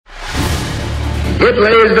It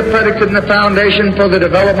lays the predicate and the foundation for the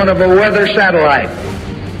development of a weather satellite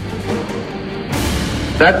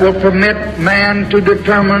that will permit man to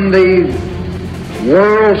determine the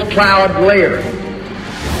world's cloud layer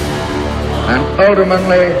and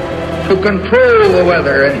ultimately to control the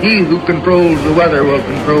weather, and he who controls the weather will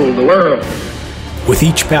control the world. With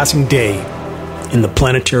each passing day in the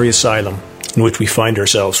planetary asylum in which we find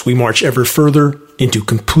ourselves, we march ever further into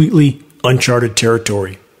completely uncharted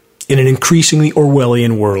territory in an increasingly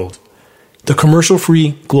Orwellian world. The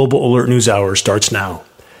commercial-free Global Alert News Hour starts now.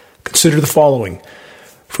 Consider the following.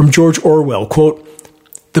 From George Orwell, quote,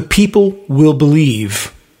 "The people will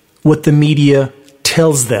believe what the media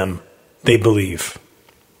tells them they believe."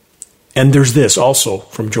 And there's this also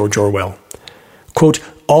from George Orwell. Quote,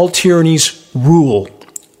 "All tyrannies rule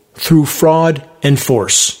through fraud and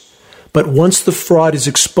force. But once the fraud is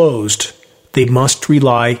exposed, they must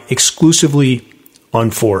rely exclusively on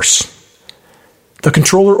force." The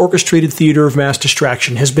controller-orchestrated theater of mass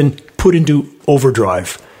distraction has been put into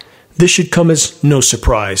overdrive. This should come as no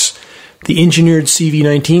surprise. The engineered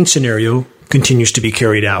CV-19 scenario continues to be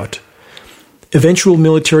carried out. Eventual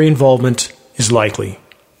military involvement is likely.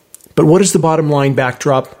 But what is the bottom line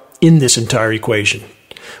backdrop in this entire equation?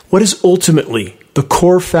 What is ultimately the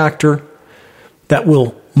core factor that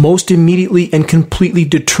will most immediately and completely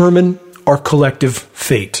determine our collective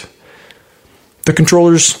fate? The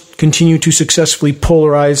controllers continue to successfully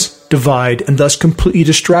polarize, divide, and thus completely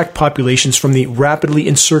distract populations from the rapidly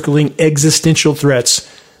encircling existential threats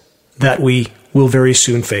that we will very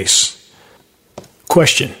soon face.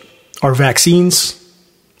 Question: are vaccines,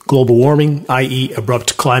 global warming, i.e.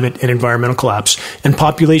 abrupt climate and environmental collapse, and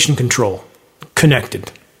population control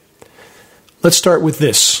connected? Let's start with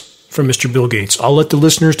this from Mr. Bill Gates. I'll let the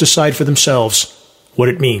listeners decide for themselves what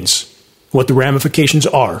it means, what the ramifications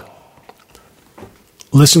are.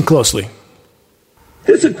 Listen closely.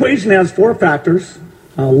 This equation has four factors,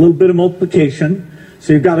 a little bit of multiplication.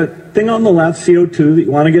 So you've got a thing on the left, CO2, that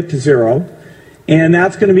you want to get to zero. And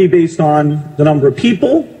that's going to be based on the number of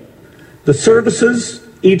people, the services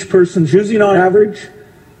each person's using on average,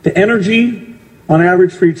 the energy on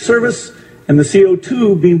average for each service, and the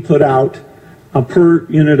CO2 being put out per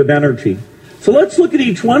unit of energy. So let's look at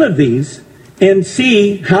each one of these and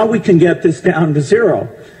see how we can get this down to zero.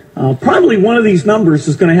 Probably one of these numbers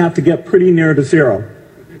is going to have to get pretty near to zero.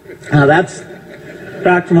 That's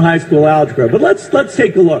back from high school algebra. But let's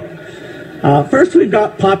take a look. First, we've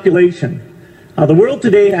got population. The world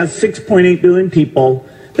today has 6.8 billion people.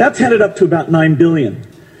 That's headed up to about 9 billion.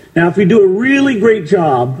 Now, if we do a really great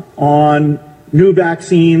job on new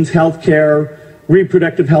vaccines, healthcare,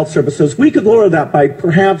 reproductive health services, we could lower that by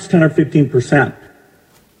perhaps 10 or 15%.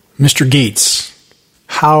 Mr. Gates,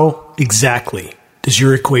 how exactly does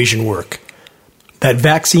your equation work? That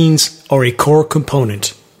vaccines are a core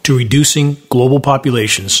component to reducing global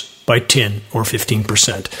populations by 10 or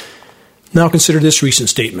 15%. Now consider this recent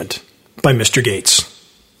statement by Mr. Gates.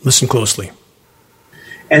 Listen closely.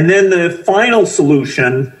 And then the final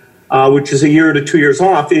solution, which is a year to 2 years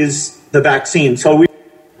off, is the vaccine.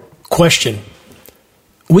 Question: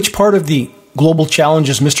 which part of the global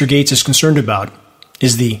challenges Mr. Gates is concerned about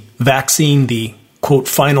is the vaccine the, quote,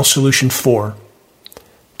 final solution for?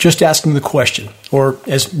 Just asking the question, or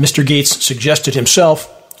as Mr. Gates suggested himself,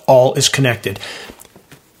 all is connected.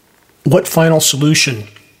 What final solution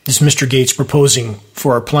is Mr. Gates proposing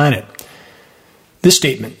for our planet? This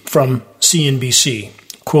statement from CNBC,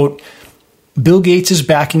 quote, Bill Gates is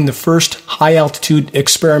backing the first high-altitude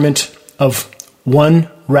experiment of one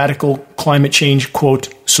radical climate change, quote,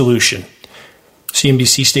 solution.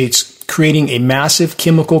 CNBC states, creating a massive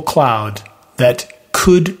chemical cloud that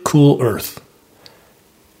could cool Earth.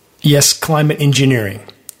 Yes, climate engineering,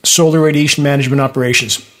 solar radiation management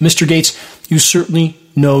operations. Mr. Gates, you certainly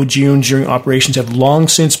know geoengineering operations have long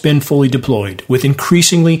since been fully deployed with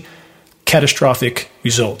increasingly catastrophic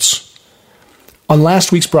results. On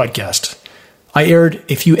last week's broadcast, I aired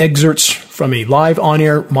a few excerpts from a live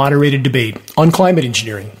on-air moderated debate on climate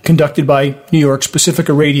engineering conducted by New York's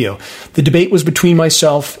Pacifica Radio. The debate was between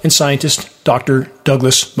myself and scientist Dr.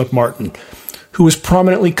 Douglas McMartin, who was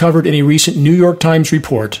prominently covered in a recent New York Times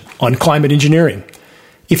report on climate engineering.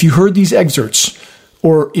 If you heard these excerpts,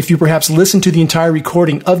 or if you perhaps listened to the entire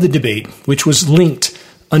recording of the debate, which was linked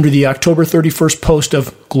under the October 31st post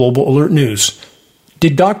of Global Alert News,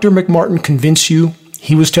 did Dr. McMartin convince you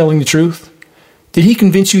he was telling the truth? Did he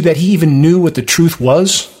convince you that he even knew what the truth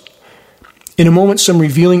was? In a moment, some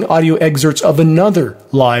revealing audio excerpts of another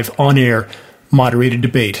live on-air moderated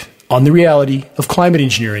debate on the reality of climate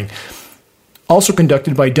engineering, also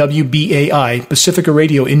conducted by WBAI Pacifica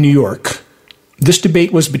Radio in New York. This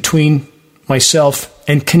debate was between myself,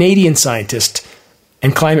 and Canadian scientist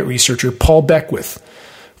and climate researcher Paul Beckwith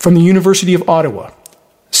from the University of Ottawa.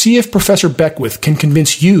 See if Professor Beckwith can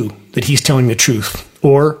convince you that he's telling the truth,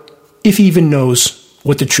 or if he even knows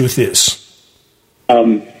what the truth is.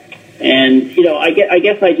 I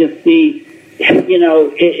guess I just see,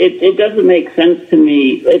 it doesn't make sense to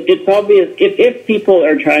me. It's obvious if people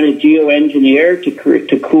are trying to geoengineer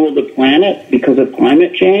to cool the planet because of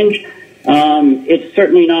climate change, it's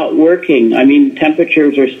certainly not working. I mean,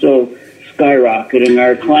 temperatures are still skyrocketing.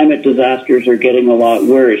 Our climate disasters are getting a lot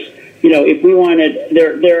worse. If we wanted,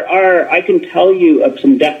 I can tell you of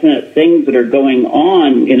some definite things that are going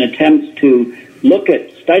on in attempts to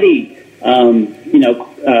study,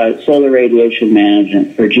 solar radiation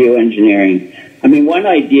management or geoengineering. I mean, one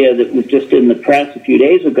idea that was just in the press a few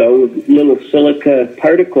days ago was little silica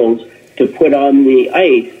particles to put on the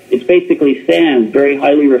ice. It's basically sand, very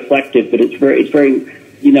highly reflective, but it's very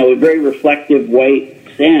reflective white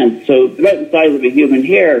sand. So about the size of a human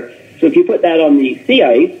hair. So if you put that on the sea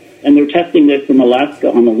ice, and they're testing this in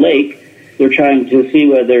Alaska on the lake, they're trying to see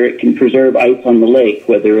whether it can preserve ice on the lake,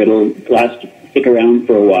 whether it'll stick around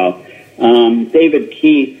for a while. David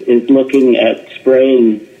Keith is looking at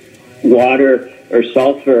spraying water or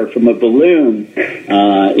sulfur from a balloon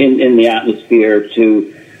in the atmosphere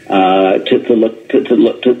to do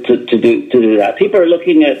that. People are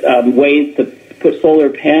looking at ways to put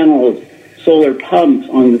solar panels, solar pumps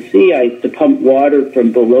on the sea ice to pump water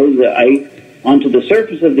from below the ice onto the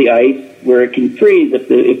surface of the ice where it can freeze if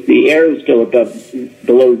the air is still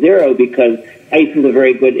below zero, because ice is a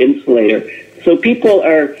very good insulator. So people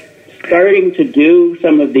are starting to do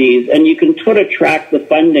some of these, and you can sort of track the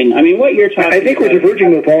funding. I mean, what you're talking about... I think we're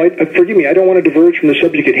diverging, though, Paul. Forgive me, I don't want to diverge from the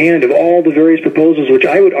subject at hand of all the various proposals, which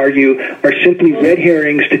I would argue are simply red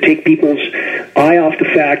herrings to take people's eye off the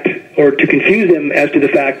fact, or to confuse them as to the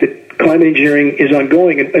fact that climate engineering is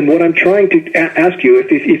ongoing. And what I'm trying to ask you,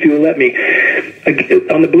 if you will let me,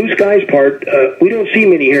 on the blue skies part, we don't see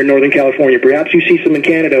many here in Northern California. Perhaps you see some in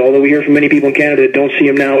Canada, although we hear from many people in Canada that don't see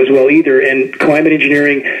them now as well either. And climate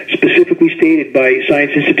engineering, specifically stated by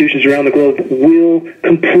science institutions around the globe, will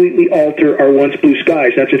completely alter our once blue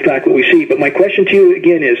skies. That's in fact what we see. But my question to you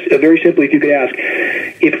again is, very simply, if you could ask,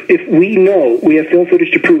 if we know, we have film footage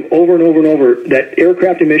to prove over and over and over that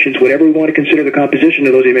aircraft emissions, whatever we want to consider the composition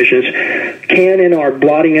of those emissions, can and are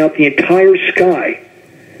blotting out the entire sky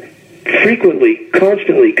frequently,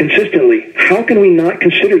 constantly, consistently, how can we not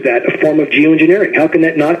consider that a form of geoengineering? How can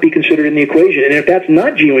that not be considered in the equation? And if that's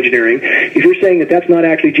not geoengineering, if you're saying that that's not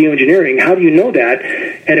actually geoengineering, how do you know that?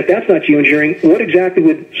 And if that's not geoengineering, what exactly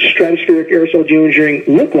would stratospheric aerosol geoengineering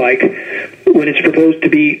look like when it's proposed to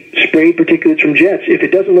be sprayed particulates from jets? If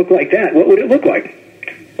it doesn't look like that, what would it look like?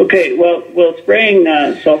 Okay, well, spraying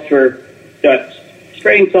sulfur...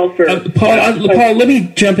 Spraying sulfur. Paul, let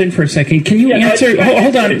me jump in for a second. Can you answer?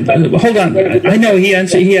 Hold on. I know he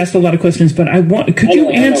asked a lot of questions, but could you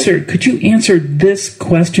answer this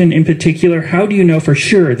question in particular? How do you know for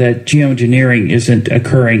sure that geoengineering isn't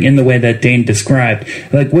occurring in the way that Dane described?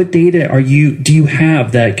 Like, what data do you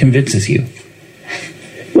have that convinces you?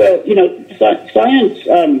 Well, science.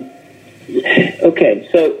 Okay,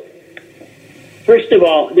 so. First of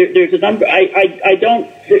all, there's a number.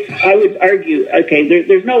 I would argue. Okay,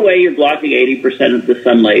 there's no way you're blocking 80% of the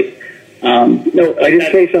sunlight. No, I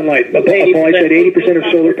didn't say sunlight. Paul, I said 80% of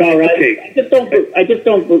solar power uptake. I just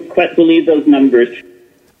don't quite believe those numbers.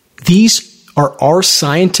 These are our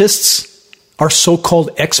scientists, our so-called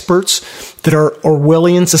experts that our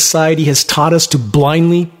Orwellian society has taught us to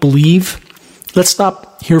blindly believe. Let's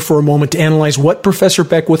stop here for a moment to analyze what Professor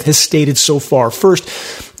Beckwith has stated so far. First,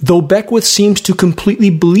 though Beckwith seems to completely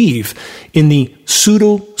believe in the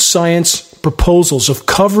pseudo-science proposals of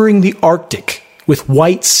covering the Arctic with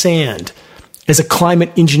white sand as a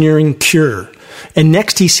climate engineering cure, and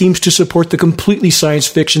next he seems to support the completely science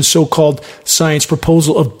fiction so-called science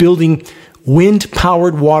proposal of building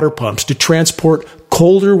wind-powered water pumps to transport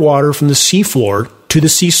colder water from the seafloor to the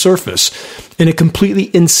sea surface in a completely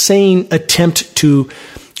insane attempt to,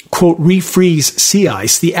 quote, refreeze sea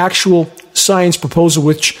ice. The actual science proposal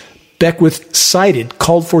which Beckwith cited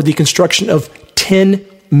called for the construction of 10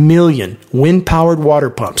 million wind-powered water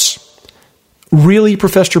pumps. Really,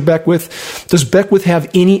 Professor Beckwith? Does Beckwith have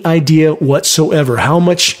any idea whatsoever how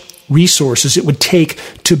much resources it would take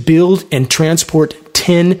to build and transport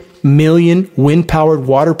 10 million wind-powered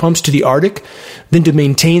water pumps to the Arctic, then to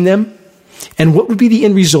maintain them? And what would be the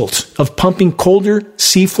end result of pumping colder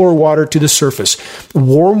seafloor water to the surface?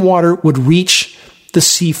 Warm water would reach the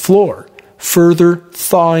seafloor, further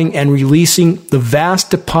thawing and releasing the vast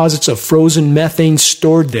deposits of frozen methane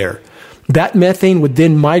stored there. That methane would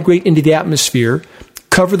then migrate into the atmosphere,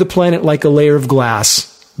 cover the planet like a layer of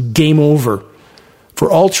glass. Game over. For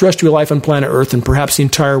all terrestrial life on planet Earth and perhaps the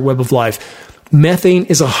entire web of life, methane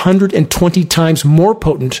is 120 times more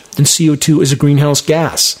potent than CO2 as a greenhouse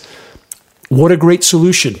gas. What a great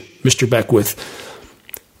solution, Mr. Beckwith.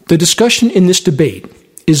 The discussion in this debate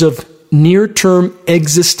is of near-term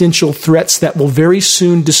existential threats that will very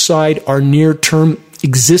soon decide our near-term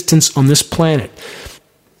existence on this planet.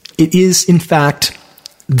 It is, in fact,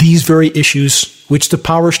 these very issues which the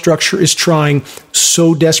power structure is trying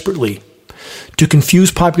so desperately to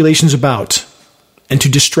confuse populations about and to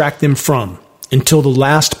distract them from until the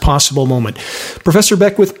last possible moment. Professor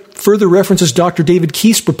Beckwith further references Dr. David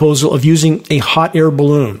Keith's proposal of using a hot air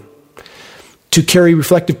balloon to carry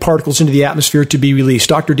reflective particles into the atmosphere to be released.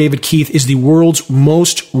 Dr. David Keith is the world's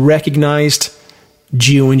most recognized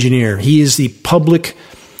geoengineer. He is the public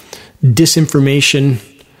disinformation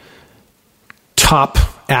top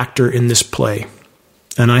actor in this play.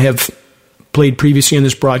 And I have played previously in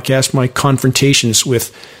this broadcast my confrontations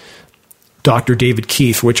with Dr. David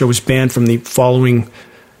Keith, for which I was banned from the following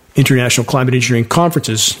international climate engineering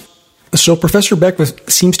conferences. So Professor Beckwith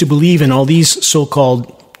seems to believe in all these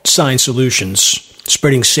so-called science solutions,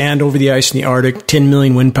 spreading sand over the ice in the Arctic, 10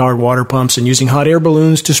 million wind-powered water pumps, and using hot air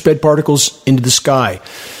balloons to spread particles into the sky.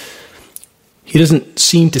 He doesn't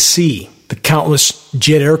seem to see the countless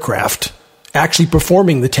jet aircraft actually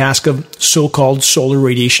performing the task of so-called solar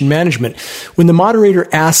radiation management. When the moderator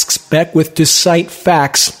asks Beckwith to cite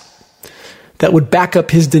facts that would back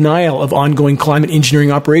up his denial of ongoing climate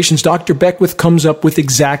engineering operations, Dr. Beckwith comes up with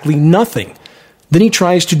exactly nothing. Then he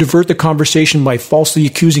tries to divert the conversation by falsely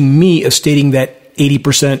accusing me of stating that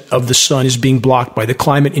 80% of the sun is being blocked by the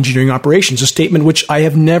climate engineering operations, a statement which I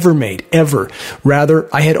have never made, ever.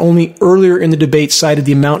 Rather, I had only earlier in the debate cited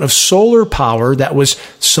the amount of solar power that was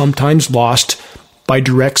sometimes lost by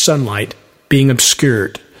direct sunlight being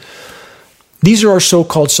obscured. These are our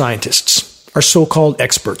so-called scientists, our so-called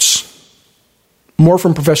experts. More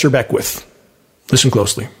from Professor Beckwith. Listen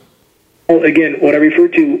closely. Well, again, what I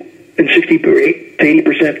referred to in 60 to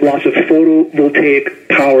 80% loss of photovoltaic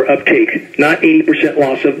power uptake, not 80%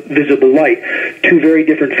 loss of visible light. Two very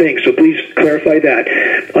different things. So please clarify that.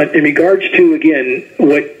 In regards to, again,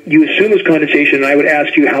 what you assume is condensation, I would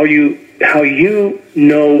ask you how you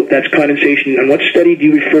know that's condensation, and what study do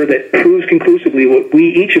you refer that proves conclusively what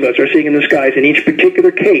we, each of us, are seeing in the skies in each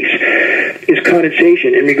particular case is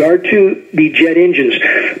condensation. In regard to the jet engines,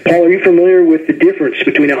 Paul, are you familiar with the difference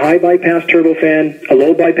between a high bypass turbofan, a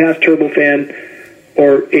low bypass turbofan,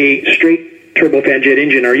 or a straight turbofan jet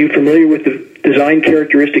engine? Are you familiar with the design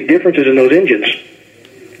characteristic differences in those engines?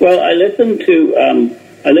 Well, I listened to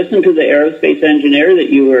the aerospace engineer that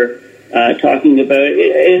you were talking about.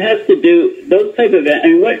 It has to do, those type of, I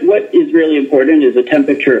mean, what is really important is the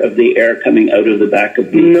temperature of the air coming out of the back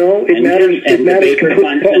of the No, it matters. It matters.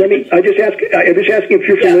 I'm just asking if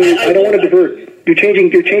you're familiar. I don't want to divert. You're changing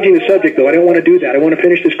the subject, though. I don't want to do that. I want to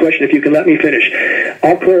finish this question if you can let me finish.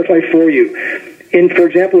 I'll clarify for you. In, for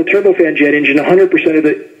example, a turbofan jet engine, 100% of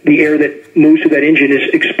the air that moves through that engine is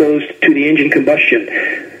exposed to the engine combustion.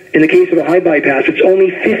 In the case of a high bypass, it's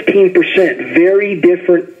only 15%. Very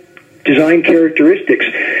different design characteristics.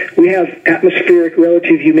 We have atmospheric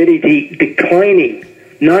relative humidity declining,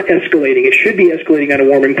 not escalating. It should be escalating on a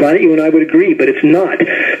warming planet. You and I would agree, but it's not.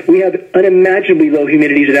 We have unimaginably low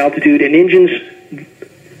humidities at altitude, and engines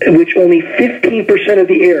which only 15% of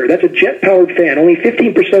the air, that's a jet-powered fan, only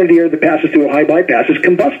 15% of the air that passes through a high bypass is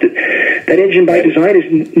combusted. That engine by design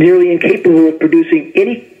is nearly incapable of producing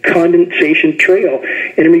any condensation trail.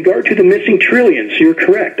 And in regard to the missing trillions, you're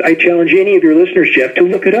correct. I challenge any of your listeners, Jeff, to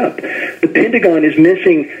look it up. The Pentagon is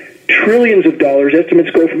missing trillions of dollars. Estimates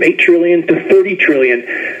go from 8 trillion to 30 trillion.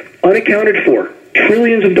 Unaccounted for.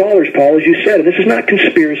 Trillions of dollars, Paul, as you said. And this is not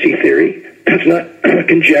conspiracy theory. It's not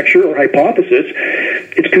conjecture or hypothesis.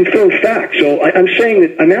 It's confirmed fact. So I'm saying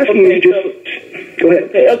that I'm asking you to just... Go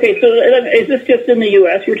ahead. Okay, so is this just in the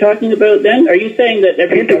U.S. you're talking about then? Are you saying that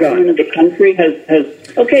every government of the country has...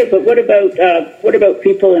 Okay, but what about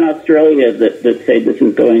people in Australia that say this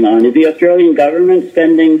is going on? Is the Australian government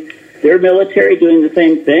spending their military doing the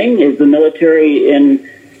same thing? Is the military in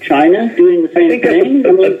China doing the same thing?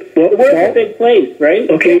 We're a big place, right?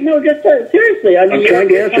 Okay. No, just seriously. I mean, I'm trying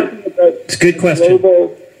to answer. It's a good question. Global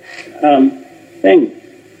thing.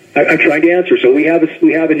 I'm trying to answer. So we have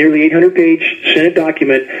a nearly 800-page Senate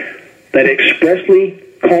document that expressly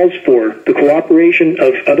calls for the cooperation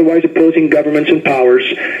of otherwise opposing governments and powers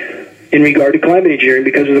in regard to climate engineering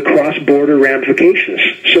because of the cross-border ramifications.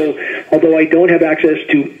 So although I don't have access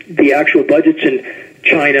to the actual budgets in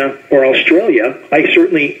China or Australia, I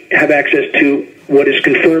certainly have access to what is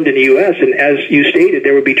confirmed in the U.S., and as you stated,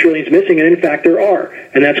 there would be trillions missing, and in fact there are,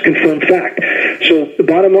 and that's confirmed fact. So the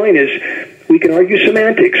bottom line is, we can argue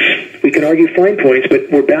semantics, we can argue fine points,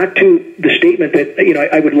 but we're back to the statement that,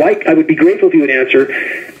 I would be grateful if you would answer.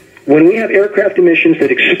 When we have aircraft emissions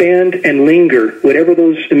that expand and linger, whatever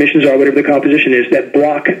those emissions are, whatever the composition is, that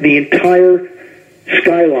block the entire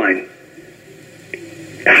skyline,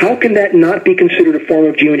 how can that not be considered a form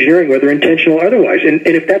of geoengineering, whether intentional or otherwise? And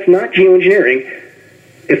if that's not geoengineering,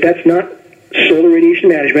 if that's not solar radiation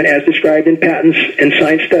management as described in patents and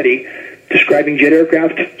science study, describing jet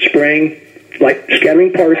aircraft spraying, like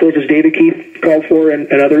scattering particles, as David Keith called for and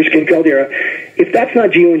others, Ken Caldera, if that's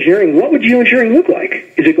not geoengineering, what would geoengineering look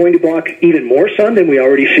like? Is it going to block even more sun than we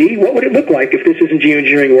already see? What would it look like if this isn't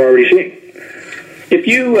geoengineering we're already seeing? If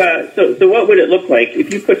you so what would it look like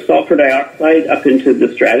if you put sulfur dioxide up into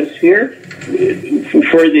the stratosphere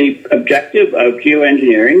for the objective of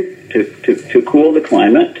geoengineering to cool the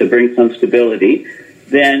climate, to bring some stability?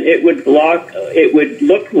 Then it would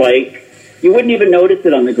look like you wouldn't even notice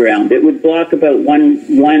it on the ground. It would block about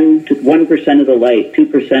 1% of the light,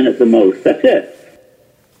 2% at the most. That's it.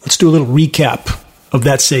 Let's do a little recap of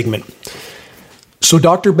that segment. So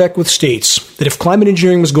Dr. Beckwith states that if climate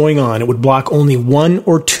engineering was going on, it would block only 1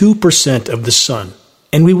 or 2% of the sun,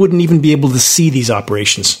 and we wouldn't even be able to see these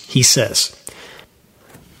operations, he says.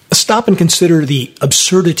 Stop and consider the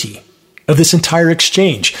absurdity of this entire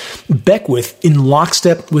exchange. Beckwith, in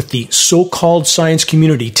lockstep with the so-called science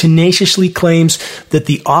community, tenaciously claims that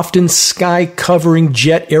the often sky-covering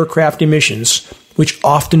jet aircraft emissions, which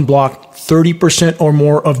often block 30% or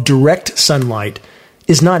more of direct sunlight,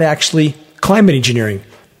 is not actually climate engineering.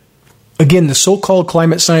 Again, the so-called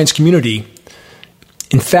climate science community,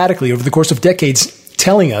 emphatically over the course of decades,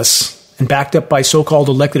 telling us, and backed up by so-called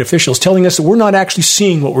elected officials, telling us that we're not actually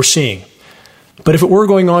seeing what we're seeing. But if it were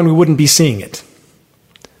going on, we wouldn't be seeing it.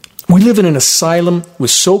 We live in an asylum with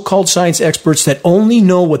so-called science experts that only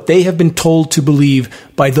know what they have been told to believe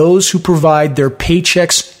by those who provide their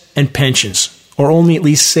paychecks and pensions, or only at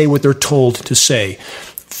least say what they're told to say.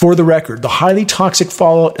 For the record, the highly toxic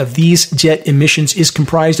fallout of these jet emissions is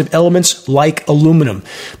comprised of elements like aluminum,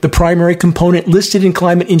 the primary component listed in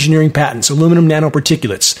climate engineering patents, aluminum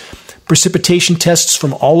nanoparticulates. Precipitation tests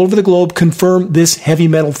from all over the globe confirm this heavy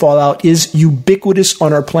metal fallout is ubiquitous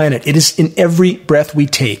on our planet. It is in every breath we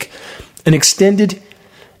take. An extended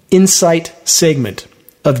insight segment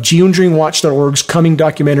of geoengineeringwatch.org's coming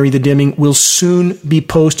documentary, The Dimming, will soon be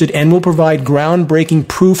posted and will provide groundbreaking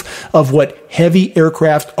proof of what heavy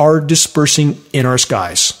aircraft are dispersing in our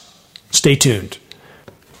skies. Stay tuned.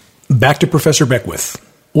 Back to Professor Beckwith.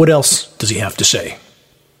 What else does he have to say?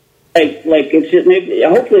 It's just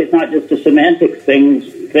hopefully it's not just a semantics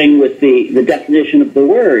thing with the definition of the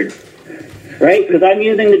word, right? Because I'm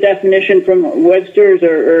using the definition from Webster's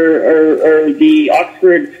or the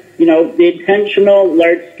Oxford, the intentional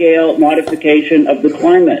large-scale modification of the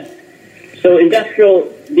climate. So our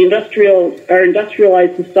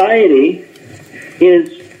industrialized society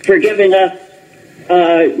is forgiving us,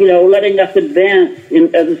 letting us advance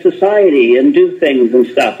as a society and do things and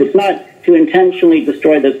stuff. It's not to intentionally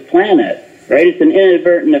destroy this planet, right? It's an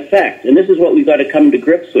inadvertent effect. And this is what we've got to come to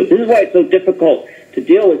grips with. This is why it's so difficult to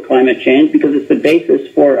deal with climate change, because it's the basis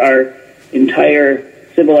for our entire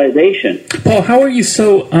civilization. Paul, how are you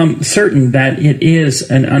so certain that it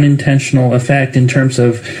is an unintentional effect in terms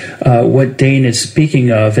of what Dane is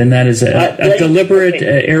speaking of, and that is a deliberate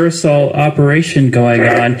aerosol operation going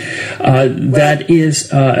on that is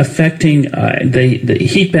affecting the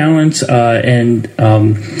heat balance and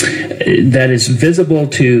that is visible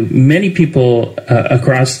to many people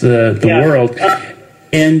across the world?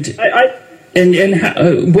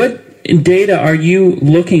 What data are you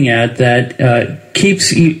looking at that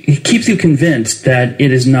keeps you convinced that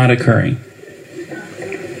it is not occurring?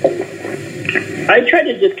 I try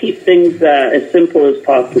to just keep things as simple as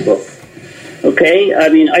possible. Okay? I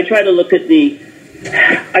mean, I try to look at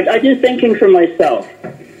I do thinking for myself.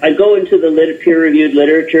 I go into the peer-reviewed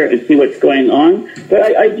literature and see what's going on, but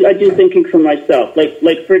I do thinking for myself.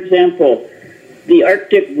 Like for example, the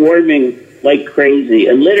Arctic warming like crazy,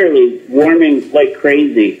 and literally warming like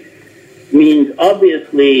crazy, means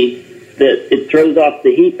obviously that it throws off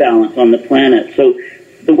the heat balance on the planet. So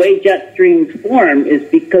the way jet streams form is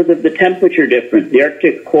because of the temperature difference. The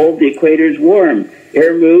Arctic's cold, the equator's warm.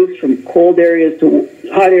 Air moves from cold areas to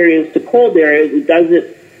hot areas to cold areas. It does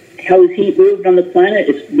it how is heat moved on the planet?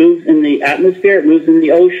 It moves in the atmosphere, it moves in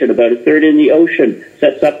the ocean, about a third in the ocean,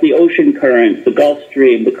 sets up the ocean current, the Gulf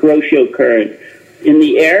Stream, the Kuroshio current. In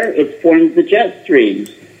the air, it forms the jet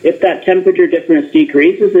streams. If that temperature difference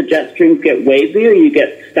decreases, the jet streams get wavy, or you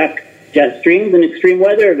get stuck jet streams in extreme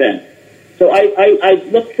weather events. So I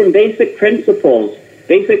look from basic principles,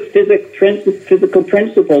 basic physical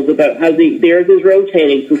principles about how the Earth is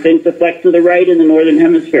rotating, so things deflect to the right in the northern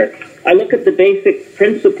hemisphere. I look at the basic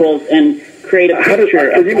principles and create a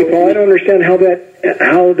picture. Forgive me, Paul, I don't understand how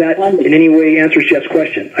that in any way answers Jeff's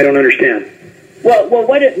question. I don't understand. Well,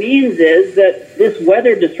 what it means is that this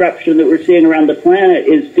weather disruption that we're seeing around the planet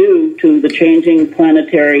is due to the changing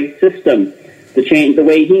planetary system, the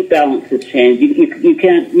way heat balances change. You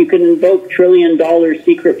can invoke $1 trillion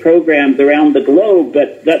secret programs around the globe,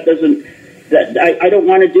 but that doesn't. I don't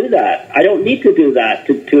want to do that. I don't need to do that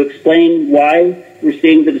to explain why we're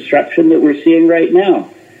seeing the disruption that we're seeing right now.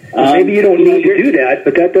 Maybe you don't need to do that,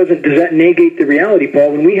 but does that negate the reality,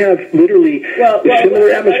 Paul? When we have literally similar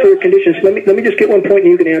atmospheric conditions, let me just get one point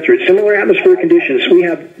and you can answer it. Similar atmospheric conditions, we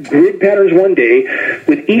have grid patterns one day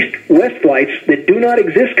with east-west flights that do not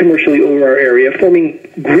exist commercially over our area, forming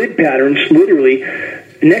grid patterns literally.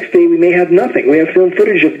 The next day we may have nothing. We have film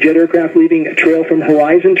footage of jet aircraft leaving a trail from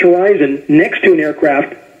horizon to horizon next to an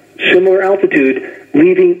aircraft, similar altitude,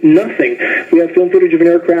 leaving nothing. We have film footage of an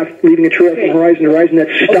aircraft leaving a trail from horizon to horizon that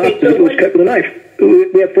stopped as it was cut with a knife.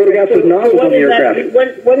 We have photographs with nozzles on the aircraft.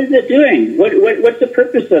 What is it doing? What's the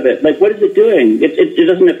purpose of it? Like, what is it doing? It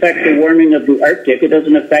doesn't affect the warming of the Arctic. It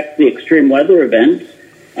doesn't affect the extreme weather events.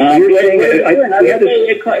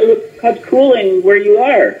 It cuts cooling where you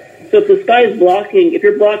are. So if the sky is blocking, if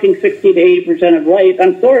you're blocking 60 to 80% of light,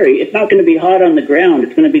 I'm sorry, it's not going to be hot on the ground.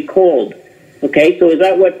 It's going to be cold. Okay, so is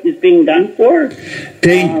that what is being done for? Why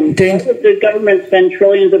would the government spend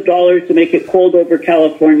trillions of dollars to make it cold over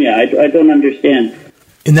California? I don't understand.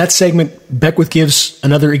 In that segment, Beckwith gives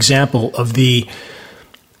another example of the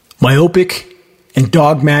myopic and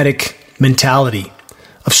dogmatic mentality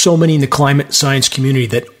of so many in the climate science community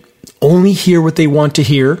that only hear what they want to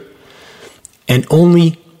hear and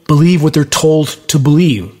only believe what they're told to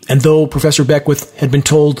believe. And though Professor Beckwith had been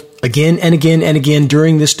told again and again and again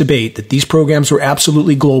during this debate that these programs were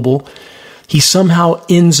absolutely global, he somehow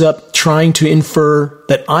ends up trying to infer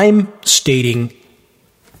that I'm stating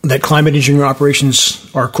that climate engineering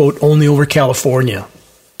operations are, quote, only over California.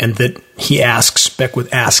 And that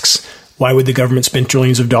Beckwith asks, why would the government spend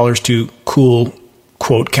trillions of dollars to cool,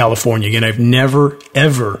 quote, California? Again, I've never,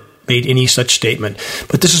 ever made any such statement.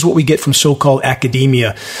 But this is what we get from so-called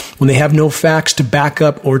academia. When they have no facts to back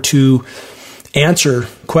up or to answer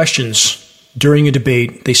questions during a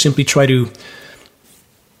debate, they simply try to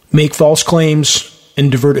make false claims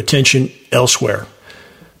and divert attention elsewhere.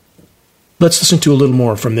 Let's listen to a little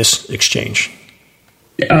more from this exchange.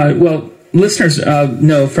 Listeners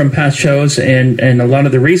know from past shows and a lot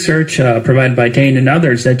of the research provided by Dane and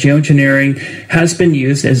others that geoengineering has been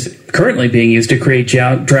used, is currently being used to create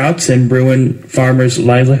droughts and ruin farmers'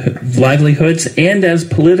 livelihoods and as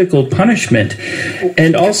political punishment.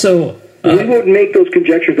 And also... we won't make those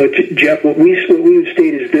conjectures, though, Jeff. What we would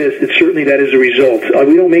state is this, that certainly that is a result.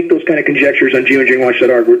 We don't make those kind of conjectures on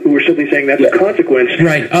geoengineeringwatch.org. We're simply saying that's a consequence.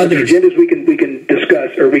 Right. Others. The agendas we can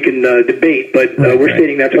discuss or we can debate, but we're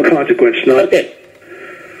stating that's a consequence. Okay.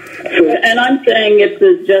 So, and I'm saying it's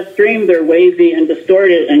the jet streams are wavy and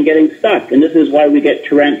distorted and getting stuck. And this is why we get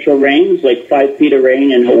torrential rains, like 5 feet of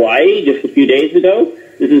rain in Hawaii just a few days ago.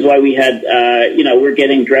 This is why we had, we're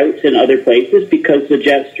getting droughts in other places, because the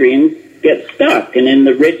jet streams get stuck. And in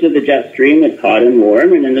the ridge of the jet stream, it's hot and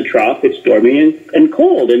warm, and in the trough, it's stormy and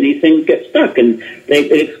cold, and these things get stuck. And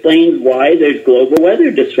it explains why there's global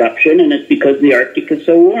weather disruption, and it's because the Arctic is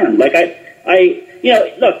so warm. Like, look.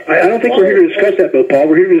 I don't think we're here to discuss that, though, Paul.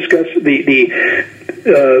 We're here to discuss the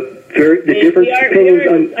different opinions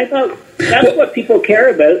on... I thought that's what people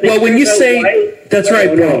care about. When you say... That's right,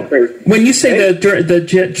 Paul. When you say the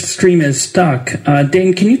jet stream is stuck,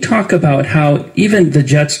 Dane, can you talk about how even the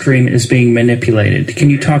jet stream is being manipulated? Can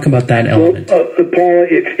you talk about that element? Paul,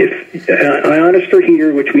 if ionosphere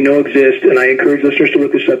heater, which we know exists, and I encourage listeners to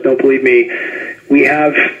look this up, don't believe me, we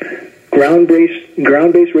have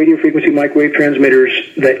ground-based radio frequency microwave transmitters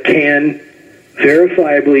that can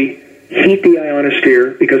verifiably heat the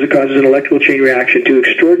ionosphere because it causes an electrical chain reaction to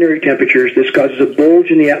extraordinary temperatures. This causes a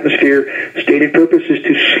bulge in the atmosphere. Stated purpose is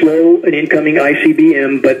to slow an incoming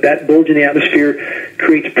ICBM, but that bulge in the atmosphere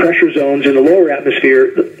creates pressure zones in the lower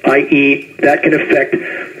atmosphere, i.e., that can affect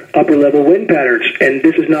upper-level wind patterns. And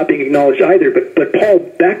this is not being acknowledged either. But Paul,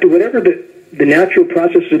 back to whatever the natural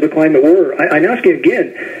processes of the climate were, I'm asking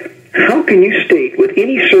again, how can you state with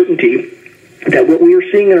any certainty that what we are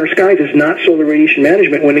seeing in our skies is not solar radiation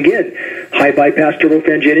management when, again, high bypass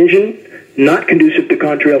turbofan jet engine, not conducive to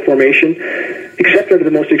contrail formation, except under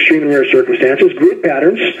the most extreme and rare circumstances, grid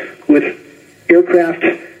patterns with aircraft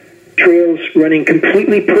trails running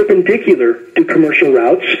completely perpendicular to commercial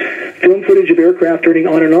routes, film footage of aircraft turning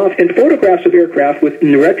on and off, and photographs of aircraft with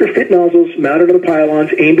retrofit nozzles mounted on the pylons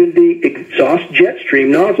aimed at the exhaust jet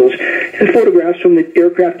stream nozzles, and photographs from the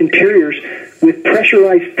aircraft interiors with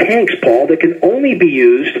pressurized tanks, Paul, that can only be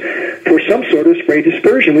used for some sort of spray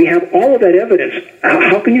dispersion. We have all of that evidence.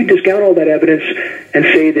 How can you discount all that evidence and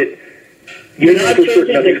say that you're not so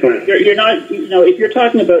certain nothing's going on? You're not, if you're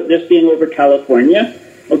talking about this being over California,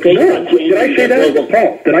 okay. No, did I say that,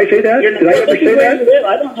 Paul? Did I say that? Did I ever say that?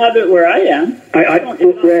 I don't have it where I am. Well, that's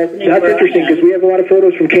interesting because we have a lot of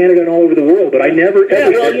photos from Canada and all over the world, but I never. Yeah,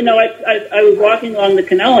 I was walking along the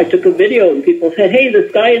canal. I took a video, and people said, "Hey,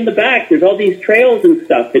 this guy in the back. There's all these trails and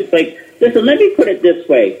stuff." It's like, listen. Let me put it this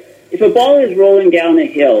way: if a ball is rolling down a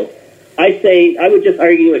hill, I would just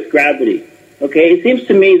argue it's gravity. Okay, it seems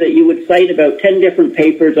to me that you would cite about 10 different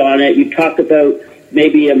papers on it. You talk about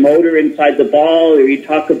maybe a motor inside the ball, or you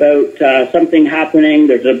talk about something happening.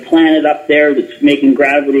 There's a planet up there that's making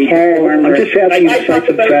gravity form. I'm just asking you to cite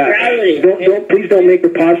some facts. Please don't make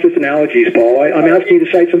preposterous analogies, Paul. I'm asking you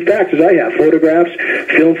to cite some facts, as I have. Photographs,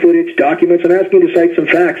 film footage, documents. I'm asking you to cite some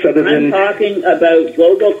facts other than... I'm talking about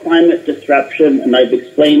global climate disruption, and I've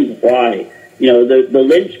explained why. The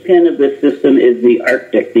linchpin of this system is the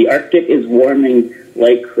Arctic. The Arctic is warming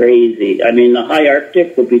like crazy. I mean, the high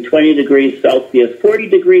Arctic will be 20 degrees Celsius, 40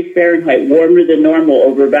 degrees Fahrenheit, warmer than normal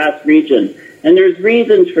over a vast region. And there's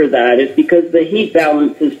reasons for that. It's because the heat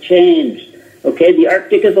balance has changed. Okay, the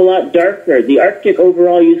Arctic is a lot darker. The Arctic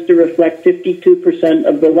overall used to reflect 52%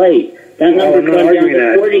 of the light. That number comes down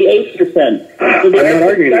to 48%. I'm not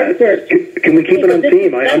arguing that. Can we keep it on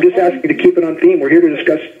theme? I'm just asking to keep it on theme. We're here to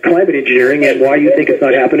discuss climate engineering and why you think it's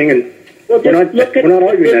not happening, and we're not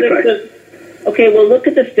arguing that fact. Okay, well, look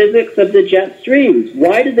at the physics of the jet streams.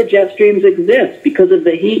 Why do the jet streams exist? Because of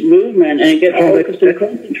the heat movement, and it gets focused and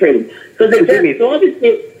concentrated. So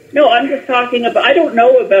obviously, no, I'm just talking about. I don't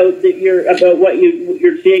know about what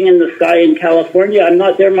you're seeing in the sky in California. I'm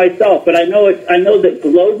not there myself, but I know that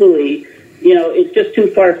globally, it's just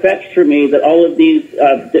too far-fetched for me that all of these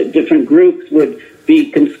different groups would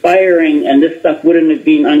be conspiring, and this stuff wouldn't have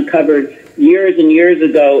been uncovered years and years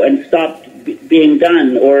ago and stopped being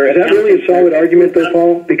done. Or is that really a solid argument, though,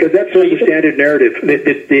 Paul? Because that's sort of the standard narrative. That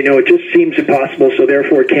it just seems impossible, so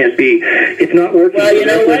therefore it can't be. It's not working, so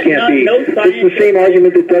therefore it can't be. It's the same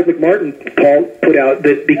argument that Doug McMartin, Paul, put out,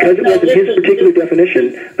 that because it wasn't his particular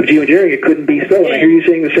definition of geoengineering, it couldn't be so. And I hear you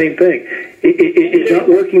saying the same thing. It's not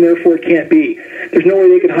working, therefore it can't be. There's no way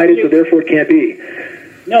they can hide it, so therefore it can't be.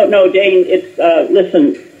 No, Dane, it's,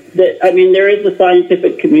 listen, there is a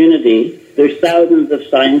scientific community. There's thousands of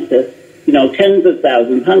scientists, tens of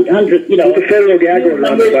thousands, hundreds, There's a federal gag order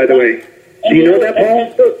on it, by the way. Do you know that,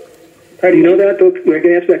 Paul? Do you know that, though? We're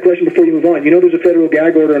going to answer that question before you move on. You know there's a federal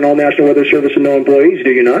gag order on all National Weather Service and no employees,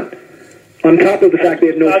 do you not? On top of the fact they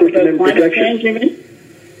have no First Amendment protection. Change, you mean?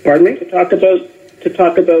 Pardon me? To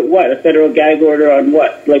talk about what? A federal gag order on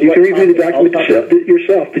what? Like you can review the document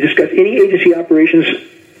yourself to discuss any agency operations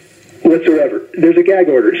whatsoever. There's a gag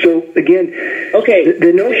order. So, again,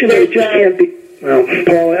 the notion that it just can't be... Well,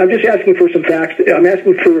 Paul, I'm just asking for some facts. I'm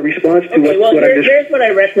asking for a response to what I'm just... Here's what I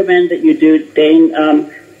recommend that you do, Dane.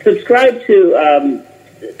 Subscribe to...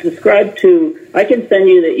 I can send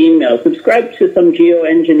you the email. Subscribe to some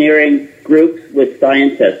geoengineering groups with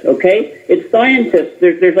scientists, okay? It's scientists.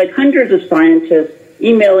 There's like hundreds of scientists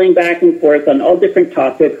emailing back and forth on all different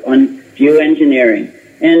topics on geoengineering.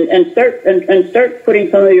 And start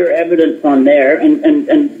putting some of your evidence on there, and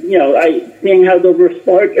seeing how they'll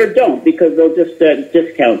respond or don't, because they'll just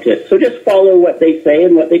discount it. So just follow what they say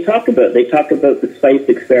and what they talk about. They talk about the SPICE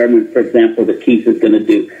experiment, for example, that Keith is going to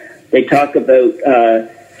do. They talk about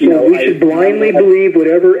we should blindly believe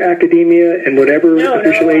whatever academia and whatever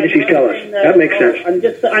official agencies tell us. That makes sense.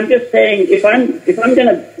 I'm just saying if I'm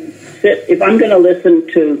going to listen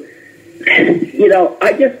to,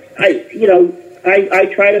 I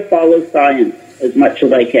try to follow science as much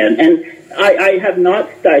as I can. And I have not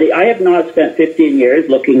spent 15 years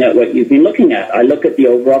looking at what you've been looking at. I look at the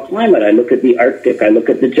overall climate. I look at the Arctic. I look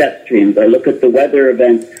at the jet streams. I look at the weather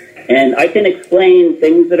events. And I can explain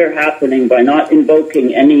things that are happening by not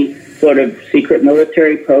invoking any sort of secret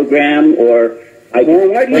military program or Well,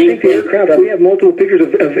 why do you think the aircraft, we have multiple pictures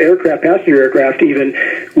of aircraft, passenger aircraft even,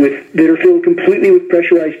 that are filled completely with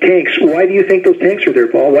pressurized tanks. Why do you think those tanks are there,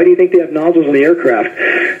 Paul? Why do you think they have nozzles on the aircraft?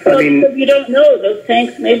 Well, you don't know. Those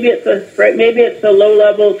tanks, maybe it's a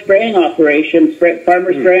low-level spraying operation,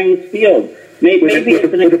 farmer spraying his field. Maybe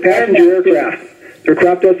it's an passenger aircraft. They're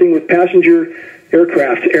crop dusting with passenger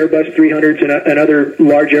aircraft, Airbus 300s and other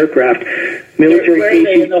large aircraft. Military Where are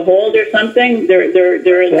they in the hold or something?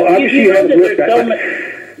 Well, obviously you have a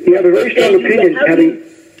very strong opinion,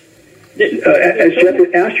 as Jeff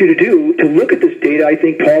asked you to look at this data. I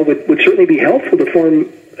think, Paul, would certainly be helpful to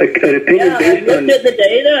form an opinion based on...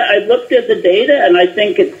 I've looked at the data, and I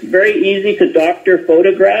think it's very easy to doctor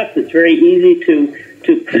photographs. It's very easy to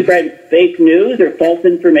spread fake news or false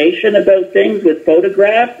information about things with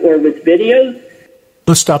photographs or with videos.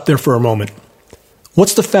 Let's stop there for a moment.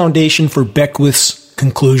 What's the foundation for Beckwith's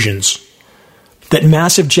conclusions? That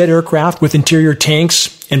massive jet aircraft with interior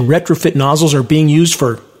tanks and retrofit nozzles are being used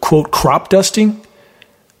for, quote, crop dusting?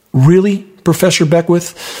 Really, Professor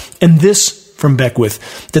Beckwith? And this from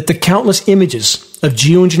Beckwith, that the countless images of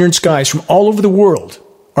geoengineered skies from all over the world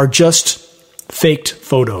are just faked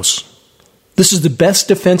photos. This is the best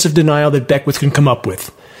defensive denial that Beckwith can come up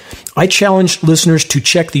with. I challenge listeners to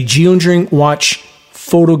check the Geoengineering Watch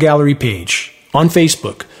photo gallery page on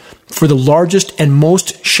Facebook for the largest and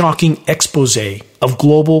most shocking expose of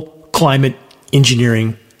global climate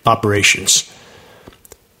engineering operations.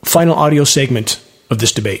 Final audio segment of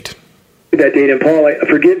this debate. That data, and Paul,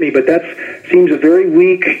 forgive me, but that seems a very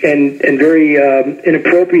weak and very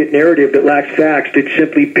inappropriate narrative that lacks facts to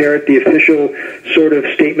simply parrot the official sort of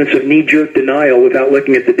statements of knee-jerk denial without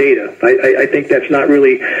looking at the data. I think that's not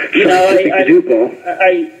really scientific to do, Paul.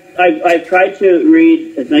 I've tried to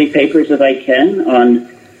read as many papers as I can on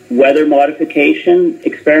weather modification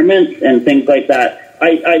experiments and things like that.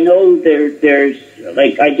 I know there's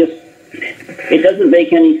it doesn't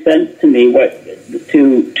make any sense to me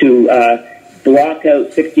to block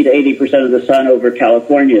out 60 to 80% of the sun over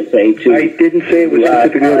California, say. I didn't say it was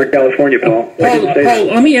specifically over California, Paul. Paul,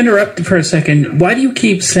 let me interrupt for a second. Why do you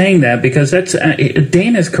keep saying that? Because that's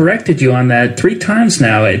Dana's corrected you on that 3 times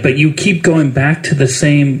now, but you keep going back to the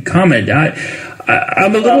same comment.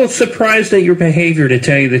 I'm a little surprised at your behavior, to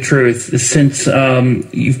tell you the truth, since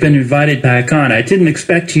you've been invited back on. I didn't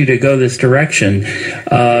expect you to go this direction.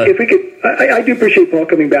 If we could, I do appreciate Paul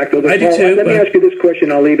coming back, though. But I do Paul, too. Let me ask you this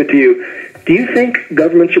question. I'll leave it to you. Do you think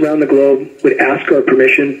governments around the globe would ask our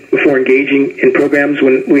permission before engaging in programs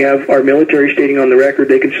when we have our military stating on the record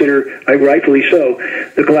they consider, rightfully so,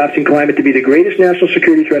 the collapsing climate to be the greatest national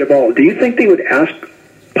security threat of all? Do you think they would ask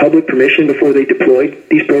public permission before they deployed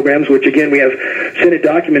these programs, which, again, we have Senate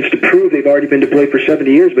documents to prove they've already been deployed for 70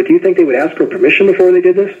 years, but do you think they would ask for permission before they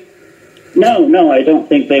did this? No, I don't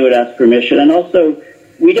think they would ask permission. And also,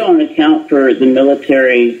 we don't account for the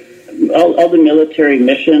military, all the military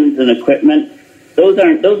missions and equipment. Those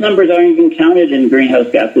numbers aren't even counted in greenhouse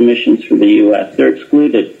gas emissions for the U.S. They're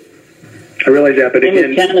excluded. I realize that, but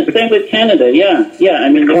again... Same with Canada, yeah. I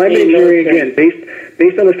mean, climate engineering, again,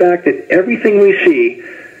 based on the fact that everything we see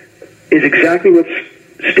is exactly what's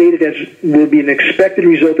stated as will be an expected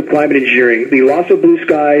result of climate engineering. The loss of blue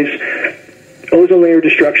skies, ozone layer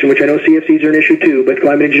destruction, which I know CFCs are an issue too, but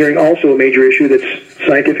climate engineering also a major issue that's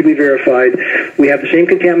scientifically verified. We have the same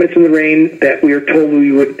contaminants in the rain that we are told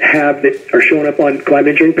we would have that are showing up on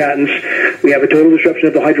climate engineering patents. We have a total disruption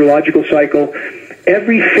of the hydrological cycle.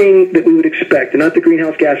 Everything that we would expect, and not the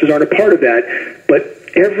greenhouse gases aren't a part of that, but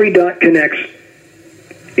every dot connects,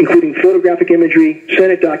 including photographic imagery,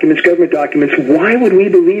 Senate documents, government documents. Why would we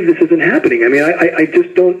believe this isn't happening? I mean, I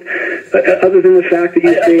just don't, other than the fact that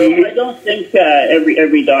you say... I don't think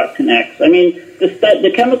every dot connects. I mean,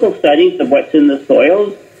 the chemical studies of what's in the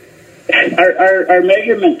soils, our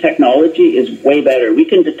measurement technology is way better. We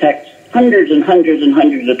can detect hundreds and hundreds and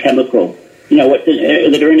hundreds of chemicals,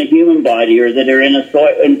 that are in a human body or that are in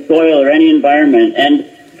soil or any environment, and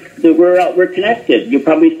we're connected. You'll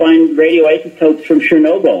probably find radioisotopes from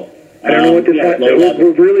Chernobyl. I don't know what this is.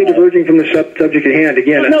 We're really diverging from the subject at hand.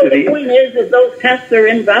 Again, the point is that those tests are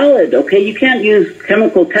invalid. Okay, you can't use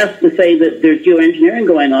chemical tests to say that there's geoengineering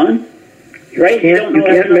going on. Right? You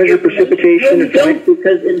can't measure precipitation. No, you don't,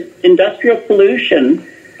 because industrial pollution...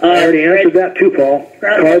 I already answered that too, Paul.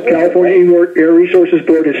 California Air Resources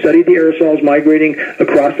Board has studied the aerosols migrating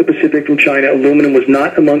across the Pacific from China. Aluminum was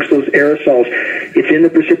not amongst those aerosols. It's in the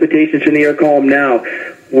precipitation. It's in the air column now.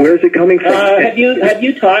 Where's it coming from? Have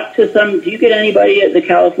you talked to do you get anybody at the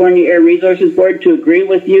California Air Resources Board to agree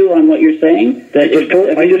with you on what you're saying? I just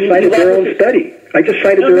cited their own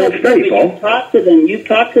study. Paul. You've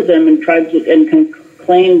talked to them and tried to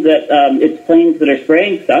claims that it's planes that are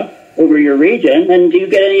spraying stuff over your region, and do you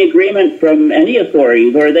get any agreement from any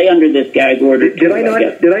authorities, or are they under this gag order? Did I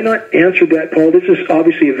not answer that, Paul? This is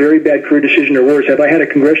obviously a very bad career decision, or worse. Have I had a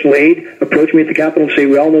congressional aide approach me at the Capitol and say,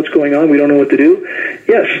 we all know what's going on, we don't know what to do?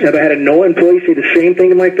 Yes. Have I had a NOAA employee say the same thing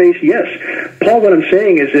to my face? Yes. Paul, what I'm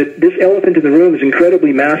saying is that this elephant in the room is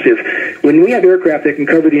incredibly massive. When we have aircraft that can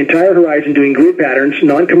cover the entire horizon doing grid patterns,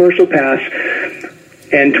 non-commercial paths,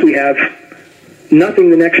 and we have nothing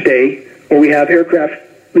the next day, or we have aircraft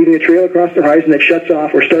leaving a trail across the horizon that shuts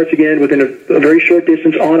off or starts again within a very short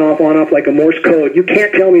distance, on, off, like a Morse code. You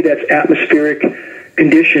can't tell me that's atmospheric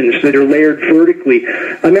conditions that are layered vertically.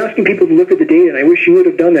 I'm asking people to look at the data, and I wish you would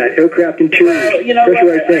have done that. Aircraft interior,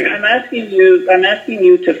 pressurized tanks. I'm asking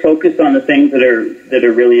you to focus on the things that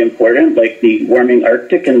are really important, like the warming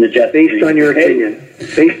Arctic and the jet. Based on your opinion.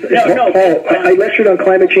 Paul, I lectured on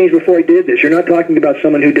climate change before I did this. You're not talking about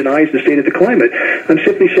someone who denies the state of the climate. I'm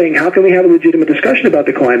simply saying, how can we have a legitimate discussion about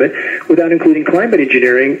the climate without including climate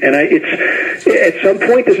engineering? And it's at some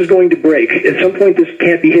point this is going to break. At some point this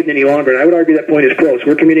can't be hidden any longer. And I would argue that point is close.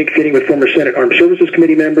 We're communicating with former Senate Armed Services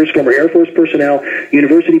Committee members, former Air Force personnel,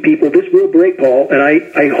 university people. This will break, Paul, and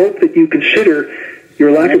I hope that you consider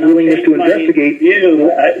your lack of willingness to investigate.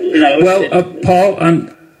 Paul,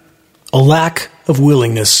 a lack of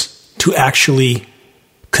willingness to actually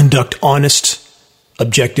conduct honest,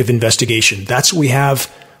 objective investigation. That's what we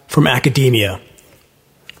have from academia.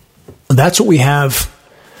 That's what we have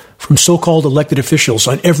from so-called elected officials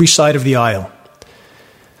on every side of the aisle.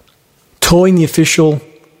 Towing the official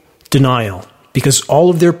denial because all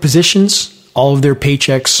of their positions, all of their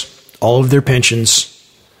paychecks, all of their pensions,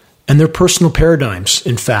 and their personal paradigms,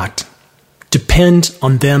 in fact, depend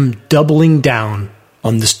on them doubling down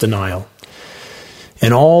on this denial.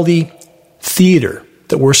 And all the theater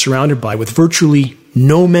that we're surrounded by with virtually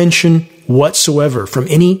no mention whatsoever from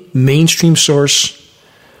any mainstream source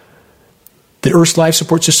that Earth's life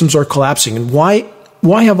support systems are collapsing. And why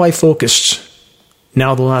have I focused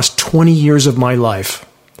now the last 20 years of my life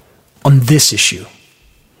on this issue?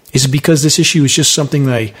 Is it because this issue is just something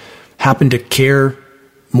that I happen to care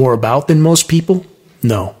more about than most people?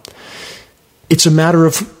 No. It's a matter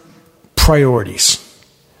of priorities.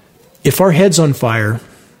 If our head's on fire,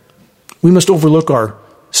 we must overlook our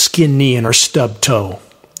skin knee and our stub toe.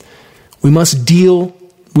 We must deal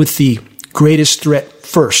with the greatest threat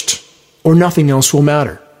first, or nothing else will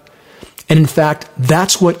matter. And in fact,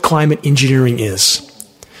 that's what climate engineering is.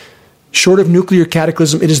 Short of nuclear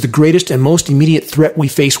cataclysm, it is the greatest and most immediate threat we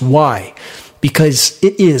face. Why? Because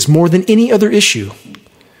it is, more than any other issue,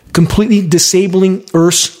 completely disabling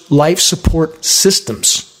Earth's life support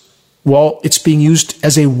systems while it's being used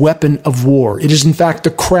as a weapon of war. It is, in fact, the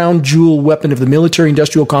crown jewel weapon of the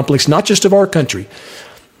military-industrial complex, not just of our country,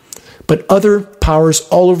 but other powers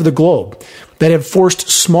all over the globe that have forced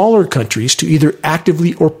smaller countries to either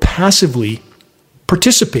actively or passively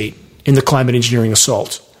participate in the climate engineering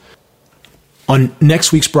assault. On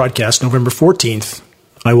next week's broadcast, November 14th,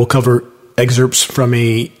 I will cover excerpts from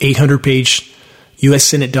a 800-page U.S.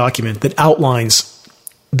 Senate document that outlines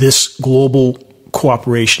this global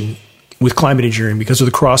cooperation with climate engineering because of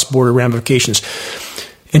the cross-border ramifications.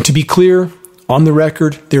 And to be clear, on the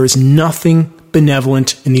record, there is nothing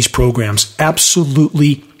benevolent in these programs.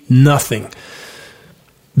 Absolutely nothing.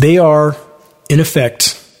 They are, in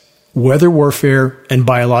effect, weather warfare and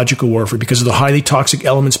biological warfare because of the highly toxic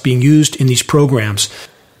elements being used in these programs.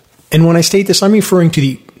 And when I state this, I'm referring to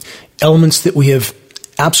the elements that we have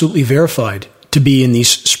absolutely verified to be in these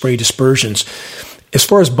spray dispersions. As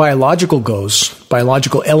far as biological goes,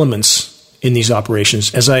 biological elements in these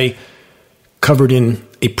operations, as I covered in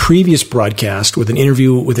a previous broadcast with an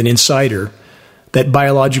interview with an insider, that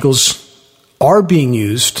biologicals are being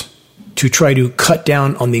used to try to cut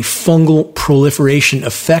down on the fungal proliferation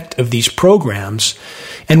effect of these programs.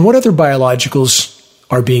 And what other biologicals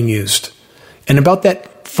are being used? And about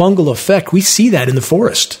that fungal effect, we see that in the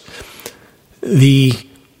forest. The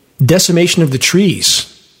decimation of the trees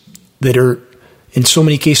that are in so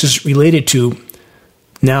many cases related to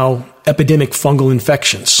now epidemic fungal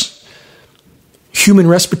infections, human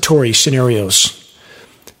respiratory scenarios,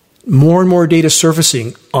 more and more data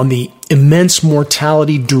surfacing on the immense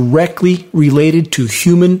mortality directly related to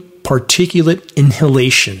human particulate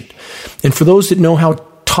inhalation. And for those that know how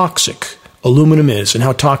toxic aluminum is and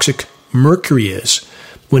how toxic mercury is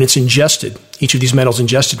when it's ingested, each of these metals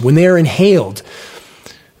ingested, when they are inhaled,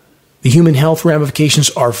 the human health ramifications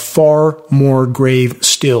are far more grave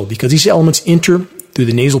still because these elements enter through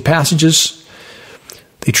the nasal passages,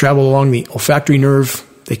 they travel along the olfactory nerve,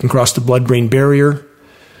 they can cross the blood-brain barrier,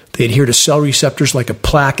 They adhere to cell receptors like a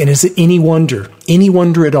plaque. And is it any wonder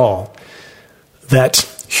at all, that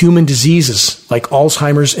human diseases like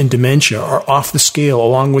Alzheimer's and dementia are off the scale,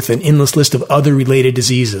 along with an endless list of other related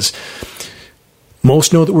diseases?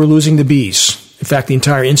 Most know that we're losing the bees. In fact, the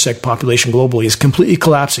entire insect population globally is completely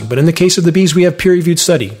collapsing. But in the case of the bees, we have peer-reviewed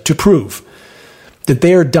study to prove that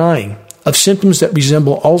they are dying of symptoms that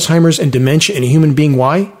resemble Alzheimer's and dementia in a human being.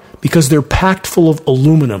 Why? Because they're packed full of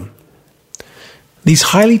aluminum. These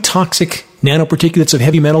highly toxic nanoparticulates of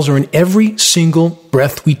heavy metals are in every single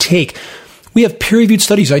breath we take. We have peer-reviewed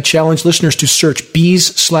studies. I challenge listeners to search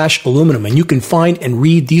bees/aluminum, and you can find and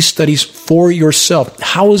read these studies for yourself.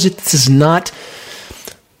 How is it this is not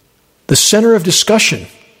the center of discussion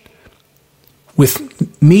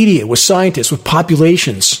with media, with scientists, with